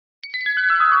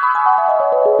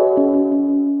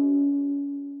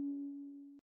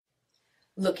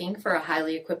Looking for a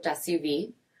highly equipped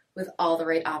SUV with all the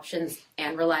right options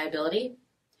and reliability?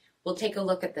 We'll take a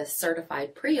look at this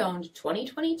certified pre-owned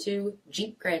 2022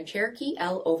 Jeep Grand Cherokee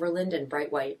L Overland in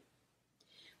bright white.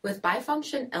 With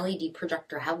bifunction LED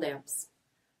projector headlamps,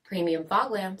 premium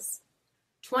fog lamps,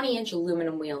 20-inch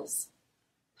aluminum wheels,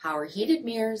 power heated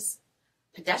mirrors,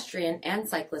 pedestrian and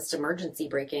cyclist emergency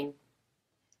braking,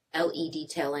 LED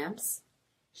tail lamps,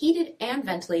 heated and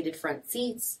ventilated front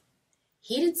seats,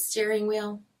 heated steering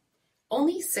wheel,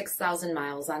 only 6,000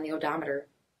 miles on the odometer,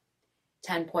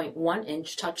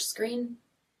 10.1-inch touchscreen,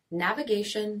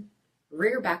 navigation,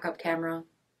 rear backup camera,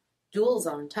 dual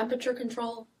zone temperature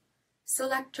control,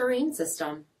 SELEC-TERRAIN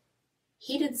system,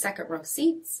 heated second row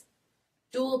seats,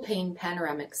 dual pane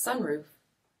panoramic sunroof,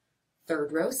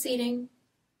 third row seating,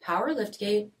 power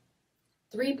liftgate,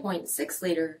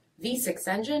 3.6-liter V6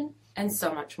 engine, and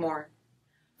so much more.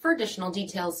 For additional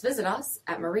details, visit us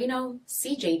at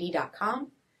marinocjd.com,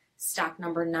 stock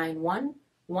number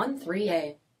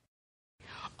 9113A.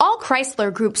 All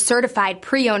Chrysler Group certified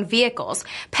pre-owned vehicles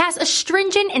pass a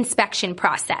stringent inspection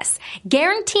process,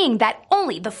 guaranteeing that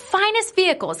only the finest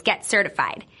vehicles get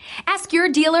certified. Ask your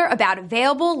dealer about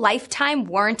available lifetime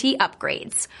warranty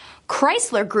upgrades.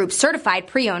 Chrysler Group certified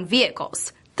pre-owned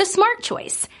vehicles, the smart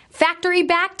choice, factory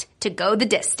backed to go the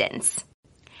distance.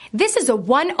 This is a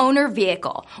one-owner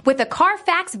vehicle with a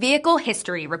CARFAX vehicle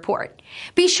history report.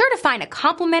 Be sure to find a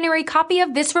complimentary copy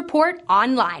of this report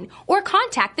online or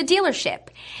contact the dealership.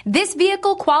 This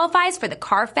vehicle qualifies for the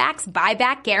CARFAX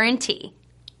buyback guarantee.